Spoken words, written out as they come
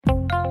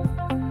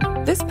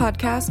This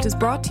podcast is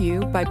brought to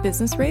you by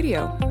Business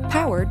Radio,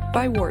 powered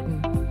by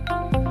Wharton.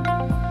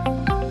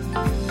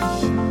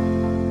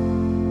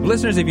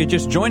 Listeners, if you're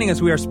just joining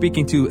us, we are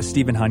speaking to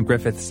Stephen Hahn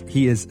Griffiths.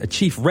 He is a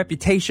Chief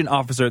Reputation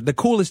Officer, the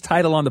coolest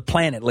title on the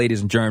planet,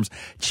 ladies and germs,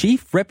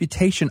 Chief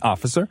Reputation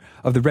Officer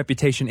of the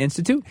Reputation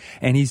Institute.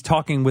 And he's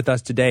talking with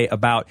us today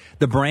about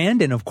the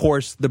brand and, of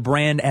course, the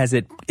brand as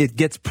it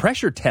gets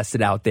pressure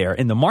tested out there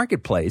in the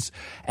marketplace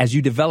as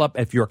you develop,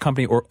 if you're a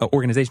company or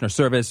organization or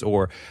service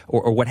or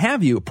what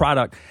have you, a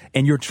product,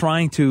 and you're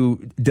trying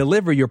to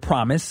deliver your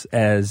promise,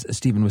 as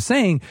Stephen was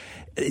saying,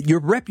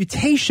 your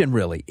reputation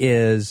really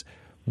is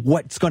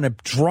what's going to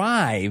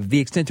drive the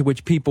extent to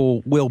which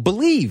people will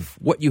believe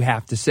what you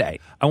have to say.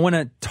 I want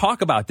to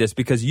talk about this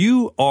because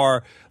you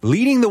are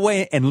leading the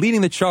way and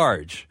leading the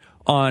charge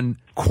on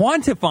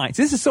quantifying.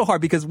 This is so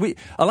hard because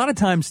a lot of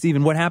times,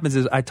 Stephen, what happens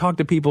is I talk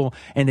to people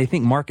and they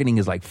think marketing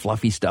is like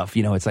fluffy stuff.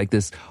 You know, it's like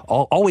this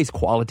always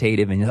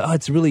qualitative and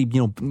it's really,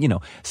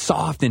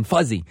 soft and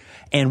fuzzy.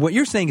 And what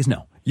you're saying is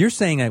no. You're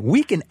saying that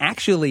we can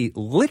actually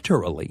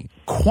literally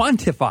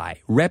quantify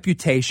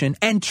reputation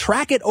and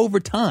track it over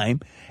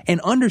time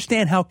and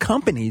understand how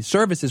companies,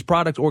 services,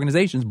 products,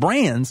 organizations,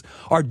 brands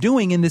are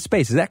doing in this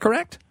space. Is that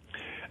correct?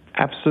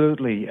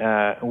 Absolutely.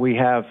 We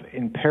have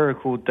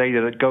empirical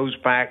data that goes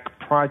back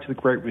prior to the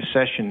Great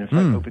Recession. In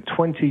fact, over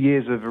 20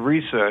 years of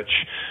research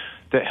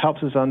that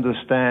helps us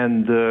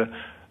understand the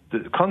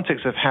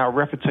context of how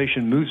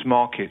reputation moves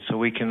markets, so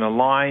we can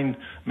align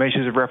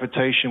measures of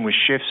reputation with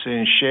shifts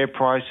in share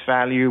price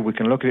value. We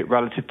can look at it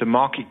relative to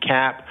market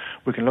cap.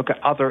 We can look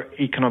at other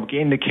economic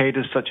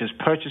indicators such as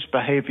purchase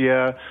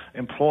behavior,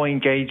 employee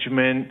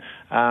engagement,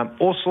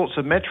 all sorts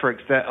of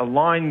metrics that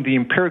align the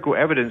empirical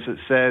evidence that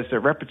says that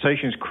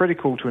reputation is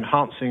critical to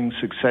enhancing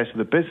success of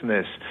the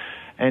business.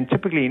 And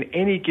typically in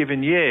any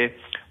given year,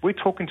 we're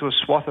talking to a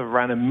swath of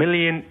around 1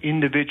 million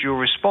individual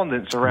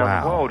respondents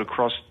around the world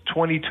across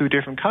 22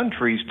 different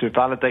countries to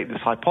validate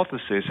this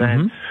hypothesis.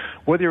 And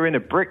whether you're in a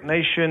BRIC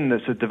nation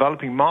that's a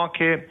developing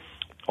market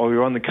or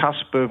you're on the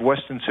cusp of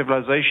Western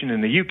civilization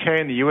in the UK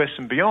and the US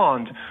and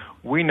beyond,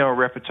 we know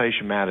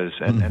reputation matters,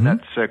 and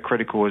that's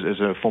critical as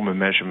a form of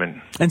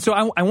measurement. And so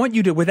I want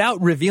you to,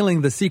 without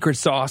revealing the secret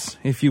sauce,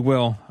 if you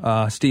will,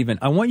 Stephen,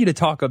 I want you to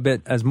talk a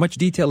bit, as much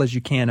detail as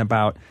you can,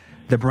 about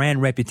the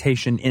Brand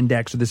Reputation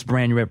Index or this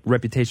Brand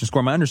Reputation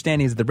Score. My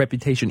understanding is that the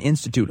Reputation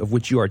Institute, of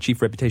which you are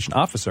Chief Reputation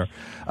Officer,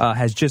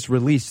 has just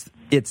released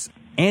its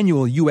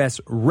annual U.S.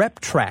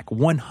 RepTrak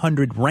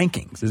 100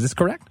 rankings. Is this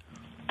correct?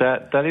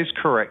 That is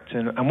correct.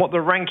 And what the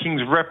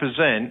rankings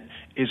represent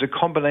is a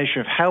combination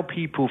of how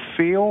people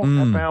feel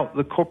about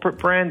the corporate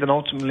brand and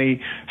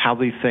ultimately how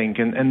they think.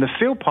 And the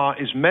feel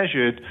part is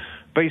measured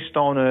based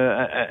on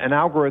an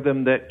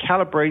algorithm that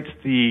calibrates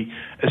the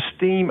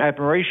esteem,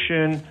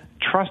 admiration,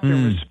 trust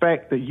and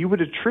respect that you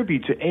would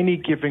attribute to any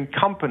given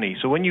company.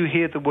 So when you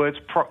hear the words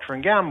Procter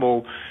 &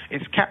 Gamble,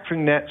 it's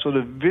capturing that sort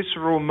of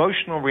visceral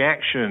emotional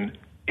reaction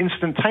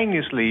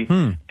instantaneously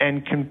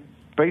and can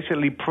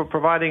basically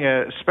providing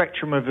a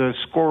spectrum of a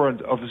score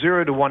of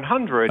 0 to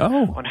 100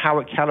 on how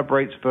it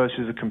calibrates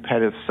versus a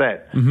competitive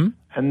set.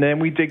 And then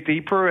we dig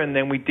deeper and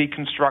then we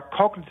deconstruct,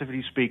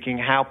 cognitively speaking,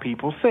 how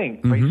people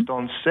think based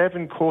on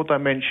 7 core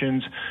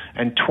dimensions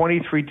and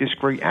 23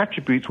 discrete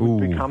attributes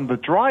which become the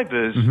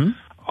drivers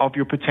of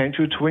your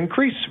potential to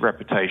increase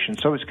reputation.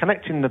 So it's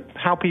connecting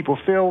how people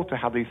feel to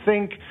how they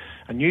think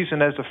and using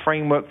it as a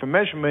framework for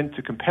measurement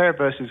to compare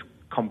versus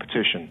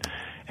competition.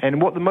 And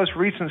what the most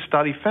recent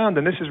study found,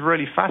 and this is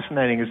really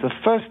fascinating, is the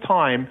first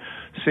time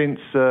since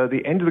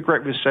the end of the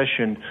Great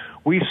Recession,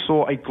 we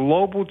saw a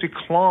global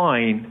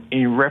decline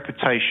in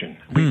reputation.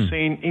 We've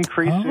seen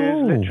increases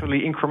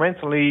literally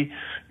incrementally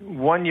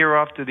 1 year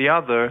after the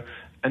other,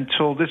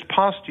 until this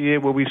past year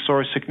where we saw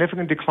a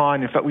significant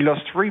decline. In fact, we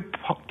lost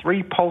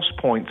three pulse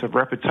points of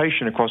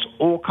reputation across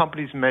all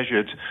companies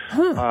measured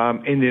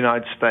in the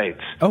United States.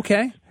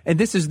 Okay. And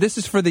this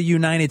is for the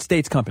United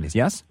States companies,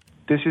 yes?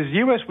 This is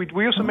U.S.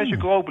 We also measure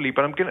globally,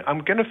 but I'm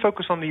going to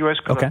focus on the U.S.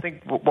 because I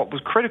think what was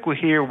critical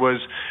here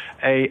was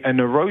an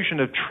erosion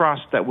of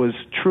trust that was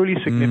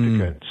truly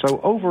significant.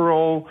 So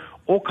overall,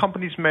 all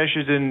companies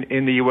measured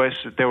in the U.S.,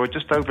 there were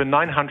just over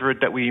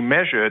 900 that we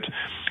measured,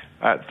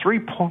 3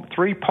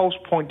 pulse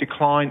point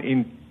decline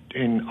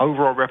in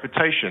overall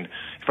reputation.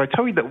 If I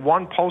tell you that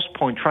 1 pulse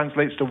point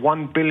translates to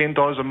 $1 billion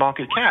of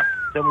market cap,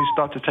 then we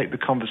start to take the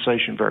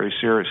conversation very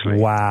seriously.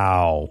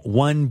 Wow.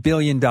 $1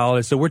 billion.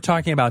 So we're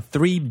talking about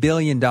 $3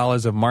 billion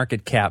of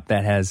market cap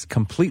that has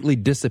completely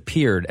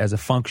disappeared as a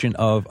function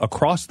of,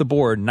 across the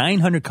board,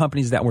 900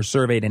 companies that were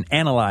surveyed and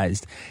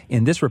analyzed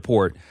in this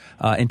report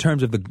in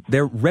terms of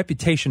their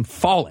reputation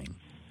falling,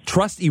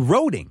 trust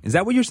eroding. Is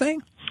that what you're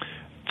saying?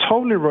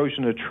 Total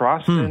erosion of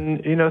trust.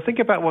 And, think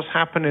about what's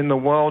happened in the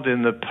world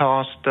in the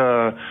past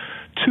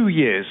 2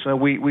 years,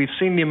 we've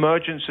seen the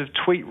emergence of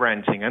tweet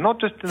ranting, and not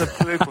just in the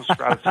political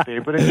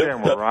stratosphere, but in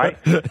general, right?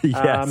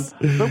 Yes.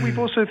 But we've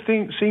also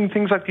seen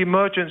things like the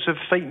emergence of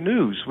fake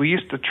news. We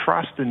used to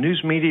trust the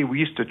news media. We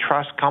used to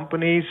trust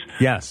companies.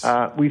 Yes.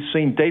 We've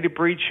seen data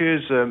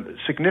breaches,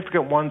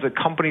 significant ones at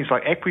companies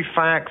like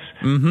Equifax.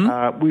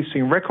 We've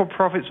seen record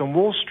profits on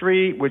Wall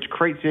Street, which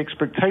creates the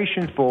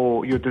expectation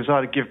for your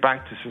desire to give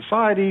back to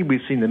society.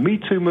 We've seen the Me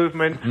Too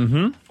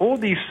movement. All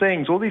these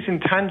things, all these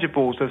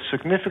intangibles have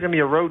significantly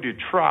eroded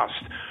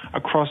trust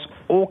across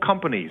all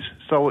companies.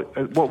 So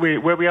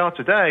where we are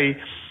today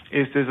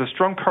is there's a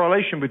strong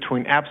correlation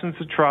between absence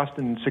of trust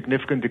and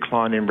significant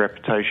decline in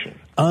reputation.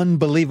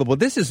 Unbelievable.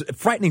 This is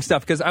frightening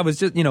stuff, because I was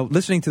just,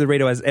 listening to the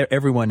radio, as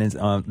everyone is,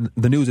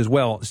 the news as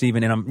well,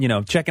 Stephen, and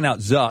I'm, checking out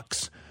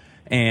Zucks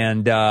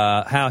and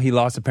how he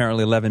lost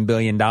apparently $11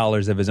 billion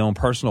of his own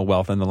personal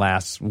wealth in the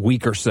last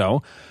week or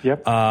so.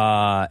 Yep.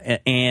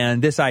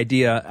 And this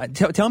idea,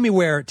 tell me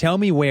where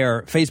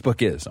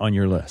Facebook is on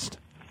your list.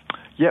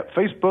 Yep,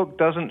 Facebook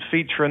doesn't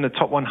feature in the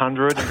top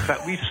 100. In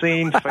fact, we've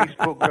seen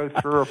Facebook go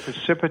through a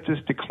precipitous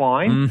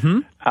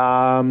decline.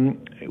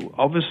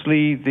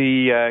 Obviously,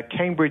 the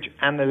Cambridge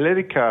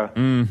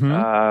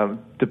Analytica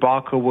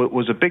debacle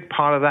was a big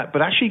part of that,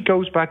 but actually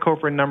goes back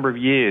over a number of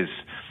years.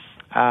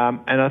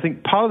 And I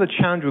think part of the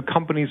challenge with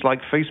companies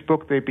like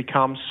Facebook, they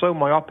become so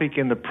myopic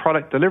in the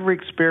product delivery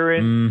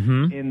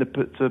experience, in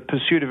the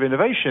pursuit of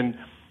innovation,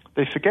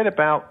 they forget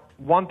about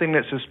one thing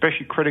that's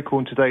especially critical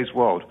in today's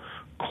world: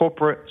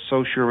 corporate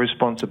social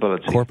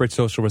responsibility. Corporate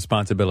social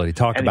responsibility.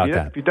 Talk about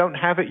that. If you don't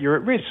have it, you're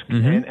at risk.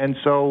 And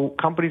so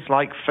companies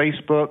like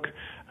Facebook,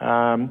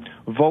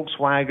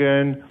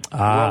 Volkswagen,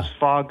 Wells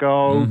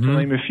Fargo, to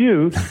name a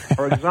few,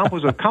 are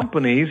examples of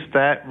companies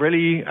that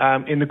really,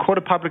 in the court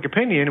of public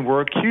opinion,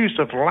 were accused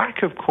of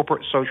lack of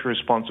corporate social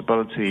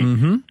responsibility,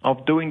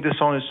 of doing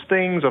dishonest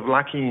things, of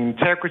lacking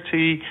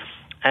integrity.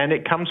 And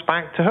it comes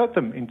back to hurt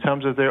them in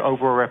terms of their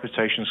overall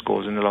reputation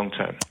scores in the long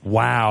term.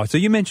 Wow. So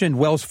you mentioned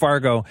Wells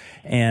Fargo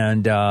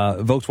and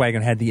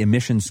Volkswagen had the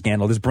emissions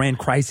scandal, this brand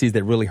crisis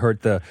that really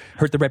hurt the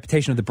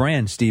reputation of the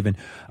brand, Stephen.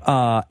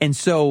 And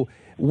so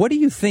what do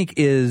you think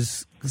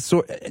is...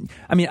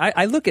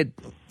 I look at,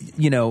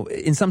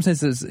 in some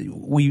senses,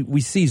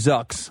 we see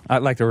Zucks. I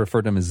like to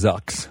refer to him as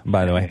Zucks,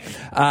 by the way.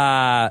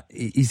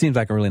 He seems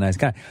like a really nice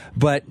guy.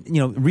 But,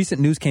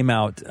 recent news came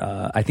out,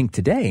 I think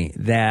today,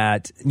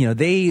 that,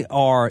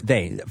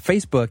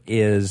 Facebook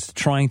is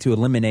trying to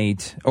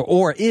eliminate,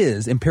 or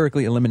is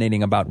empirically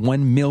eliminating about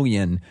 1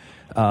 million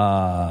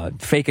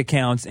fake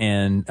accounts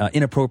and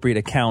inappropriate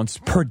accounts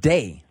per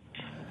day.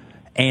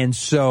 And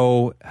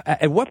so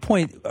at what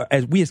point,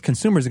 as we as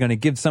consumers are going to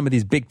give some of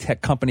these big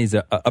tech companies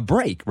a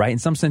break, right? In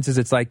some senses,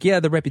 it's like,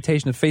 the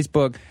reputation of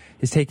Facebook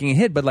is taking a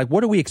hit, but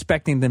what are we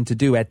expecting them to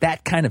do at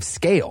that kind of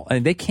scale? I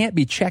mean, they can't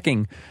be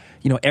checking,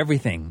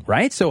 everything,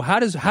 right? So how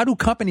do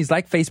companies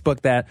like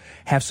Facebook that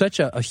have such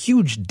a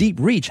huge, deep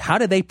reach, how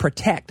do they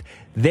protect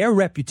their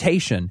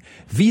reputation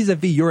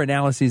vis-a-vis your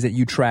analyses that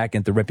you track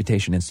at the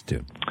Reputation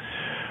Institute?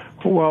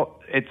 Well,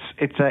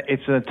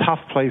 it's a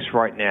tough place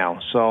right now.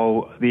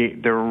 So the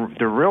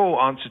real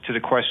answer to the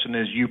question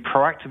is you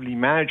proactively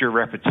manage your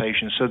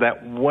reputation so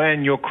that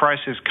when your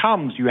crisis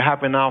comes, you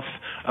have enough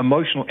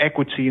emotional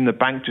equity in the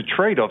bank to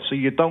trade off, so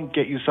you don't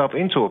get yourself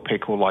into a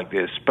pickle like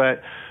this.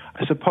 But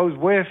I suppose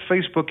where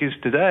Facebook is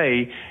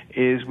today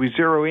is we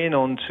zero in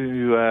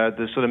onto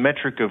the sort of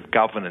metric of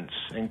governance,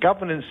 and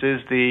governance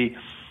is the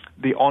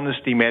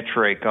honesty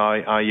metric.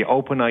 Are you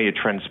open? Are you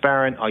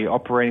transparent? Are you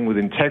operating with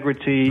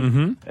integrity?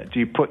 Do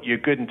you put your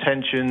good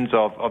intentions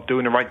of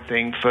doing the right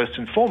thing first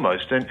and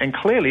foremost? And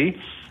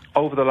clearly,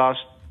 over the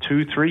last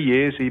 2-3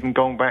 years, even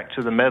going back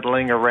to the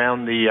meddling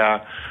around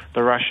the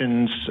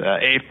Russians,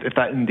 if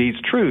that indeed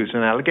is true, it's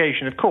an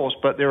allegation, of course,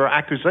 but there are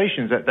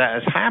accusations that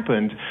has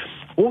happened.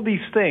 All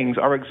these things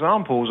are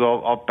examples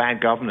of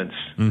bad governance,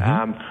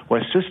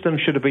 where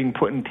systems should have been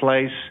put in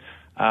place.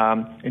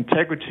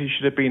 Integrity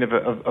should have been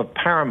of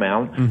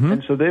paramount,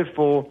 and so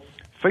therefore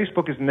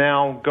Facebook is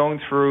now going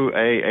through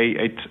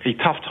a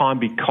tough time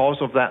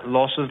because of that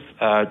loss of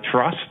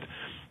trust,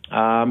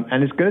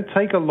 and it's going to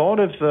take a lot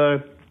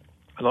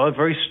of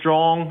very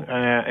strong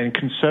and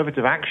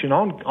conservative action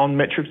on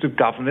metrics of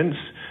governance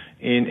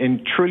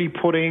in truly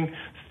putting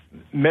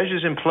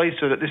measures in place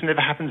so that this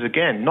never happens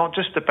again. Not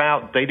just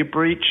about data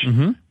breach,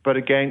 but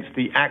against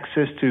the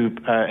access to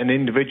an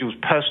individual's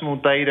personal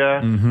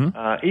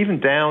data,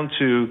 even down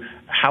to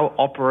how it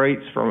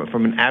operates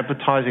from an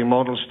advertising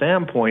model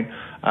standpoint.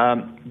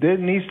 There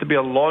needs to be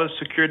a lot of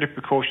security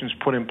precautions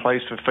put in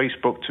place for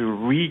Facebook to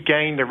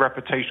regain the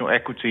reputational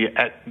equity.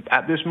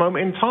 At this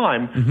moment in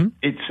time,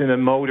 it's in a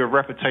mode of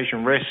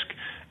reputation risk.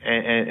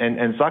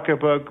 And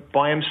Zuckerberg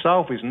by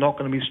himself is not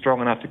going to be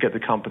strong enough to get the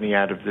company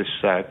out of this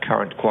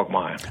current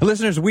quagmire.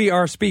 Listeners, we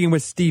are speaking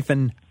with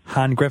Stephen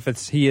Hahn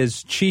Griffiths. He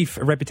is Chief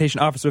Reputation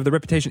Officer of the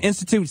Reputation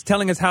Institute. He's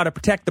telling us how to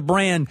protect the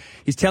brand.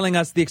 He's telling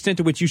us the extent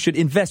to which you should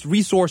invest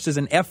resources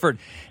and effort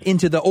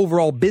into the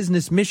overall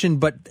business mission,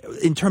 but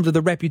in terms of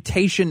the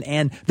reputation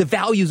and the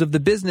values of the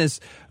business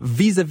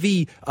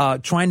vis-a-vis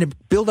trying to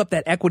build up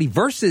that equity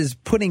versus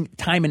putting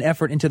time and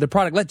effort into the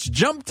product. Let's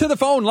jump to the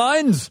phone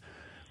lines.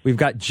 We've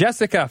got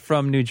Jessica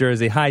from New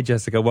Jersey. Hi,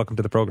 Jessica. Welcome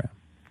to the program.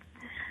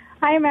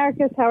 Hi,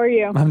 Marcus. How are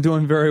you? I'm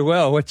doing very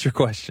well. What's your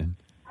question?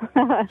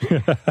 This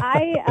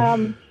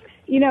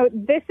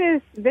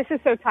is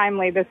so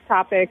timely, this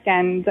topic,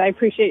 and I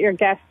appreciate your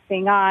guests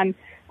being on.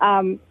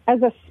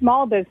 As a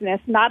small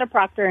business, not a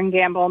Procter &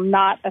 Gamble,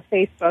 not a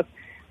Facebook,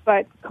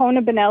 but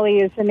Kona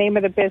Benelli is the name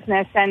of the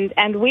business, and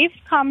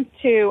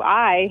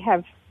I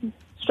have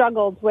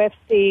struggled with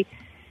the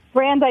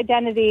brand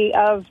identity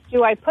of,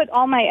 do I put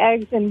all my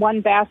eggs in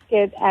one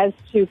basket as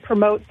to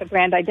promote the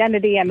brand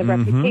identity and the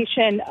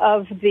reputation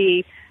of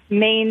the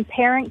main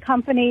parent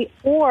company,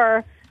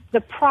 or the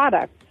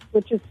product,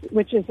 which is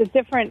a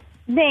different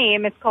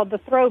name. It's called the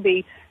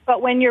Throwbie.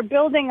 But when you're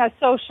building a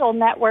social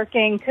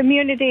networking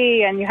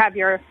community and you have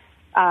your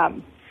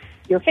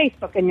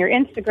Facebook and your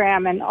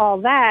Instagram and all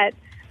that,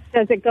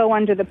 does it go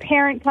under the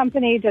parent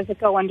company? Does it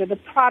go under the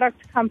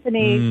product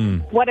company?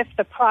 What if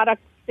the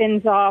product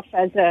spins off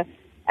as a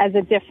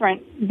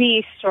different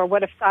beast, or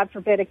what if, God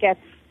forbid, it gets,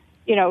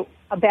 a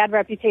bad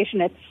reputation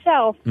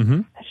itself?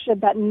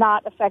 Should that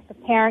not affect the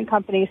parent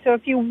company? So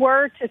if you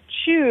were to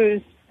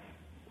choose,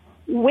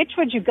 which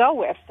would you go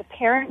with, the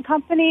parent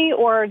company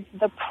or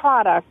the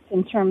product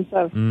in terms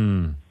of,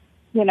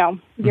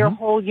 your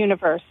whole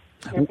universe,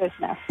 your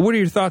business? What are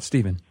your thoughts,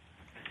 Stephen?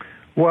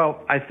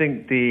 Well, I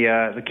think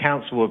the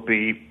counsel would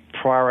be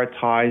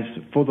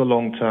prioritize for the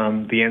long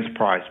term the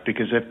enterprise,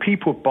 because if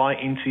people buy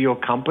into your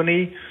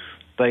company,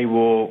 they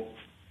will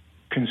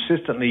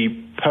consistently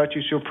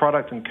purchase your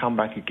product and come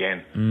back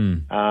again.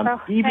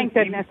 Thank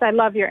goodness. I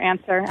love your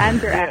answer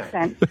and your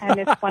accent, and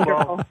it's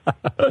wonderful.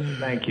 Well,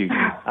 thank you.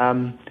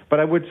 But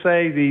I would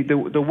say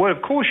the word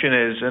of caution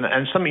is,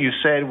 and something you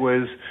said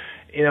was,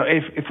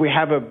 if we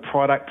have a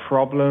product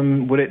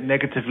problem, would it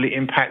negatively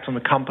impact on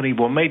the company?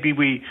 Well, maybe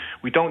we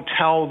don't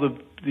tell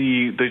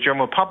the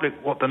general public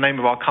what the name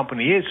of our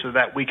company is so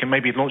that we can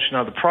maybe launch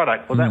another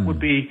product. Well, that would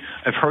be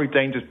a very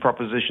dangerous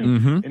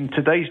proposition. In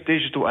today's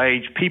digital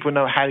age, people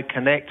know how to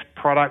connect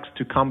products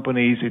to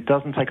companies. It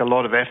doesn't take a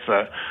lot of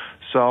effort.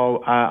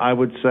 So I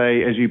would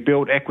say, as you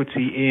build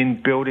equity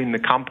in building the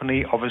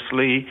company,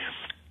 obviously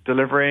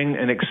delivering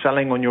and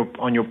excelling on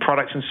your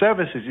products and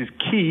services is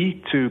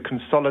key to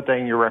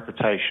consolidating your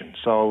reputation.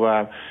 So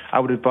I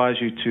would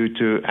advise you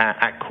to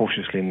act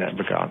cautiously in that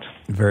regard.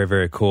 Very,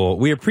 very cool.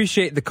 We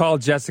appreciate the call,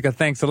 Jessica.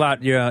 Thanks a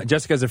lot.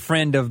 Jessica is a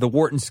friend of the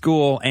Wharton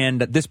School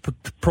and this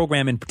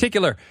program in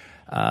particular.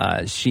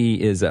 She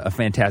is a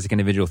fantastic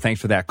individual. Thanks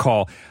for that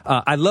call.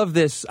 I love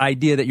this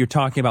idea that you're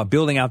talking about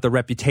building out the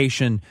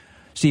reputation.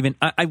 Stephen,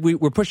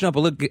 we're pushing up a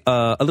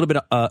little bit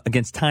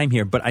against time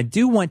here, but I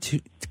do want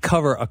to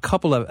cover a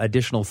couple of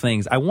additional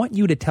things. I want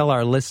you to tell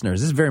our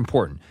listeners, this is very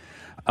important.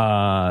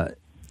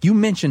 You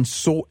mentioned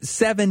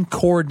 7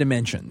 core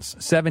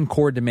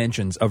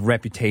dimensions of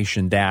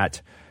reputation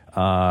that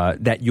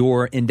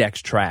your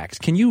index tracks.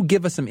 Can you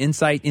give us some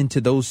insight into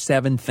those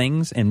 7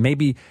 things? And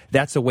maybe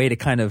that's a way to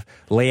kind of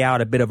lay out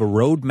a bit of a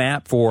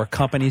roadmap for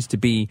companies to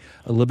be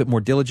a little bit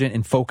more diligent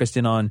and focused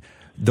in on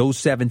those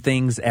 7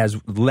 things as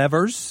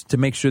levers to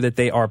make sure that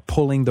they are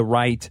pulling the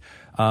right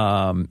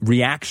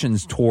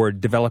reactions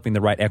toward developing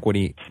the right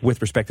equity with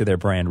respect to their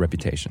brand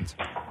reputations.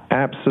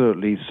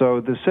 Absolutely.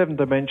 So the 7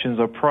 dimensions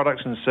of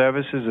products and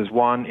services is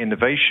 1,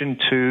 innovation;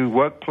 2,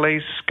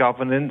 workplace,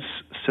 governance,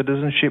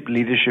 citizenship,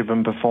 leadership,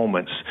 and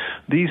performance.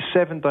 These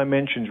 7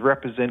 dimensions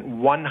represent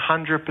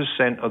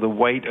 100% of the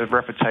weight of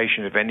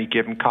reputation of any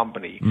given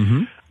company.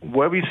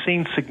 Where we've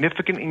seen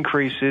significant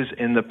increases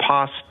in the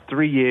past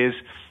 3 years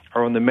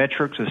are on the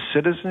metrics of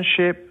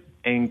citizenship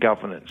and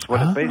governance.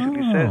 What it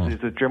basically says is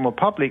the general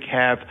public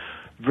have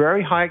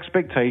very high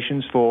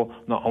expectations for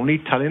not only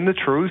telling the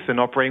truth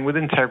and operating with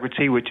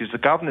integrity, which is the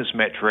governance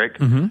metric,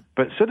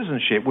 but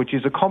citizenship, which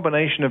is a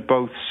combination of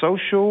both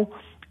social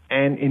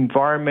and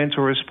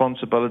environmental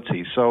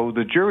responsibility. So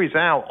the jury's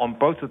out on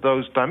both of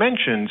those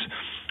dimensions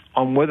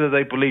on whether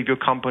they believe your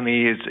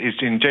company is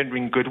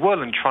engendering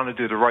goodwill and trying to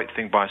do the right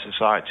thing by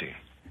society.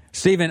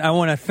 Stephen, I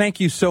want to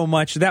thank you so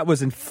much. That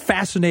was a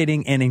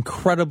fascinating and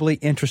incredibly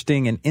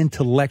interesting and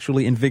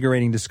intellectually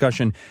invigorating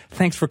discussion.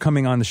 Thanks for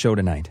coming on the show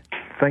tonight.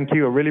 Thank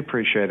you. I really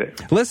appreciate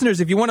it. Listeners,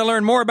 if you want to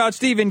learn more about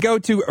Stephen, go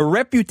to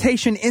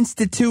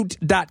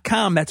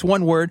reputationinstitute.com. That's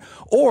one word.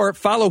 Or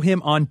follow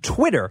him on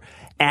Twitter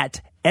at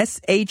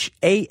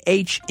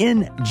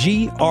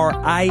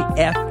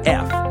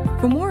SHAHNGRIFF.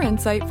 For more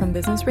insight from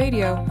Business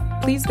Radio,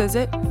 please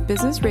visit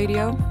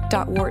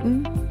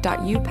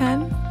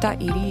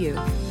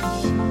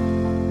businessradio.wharton.upenn.edu.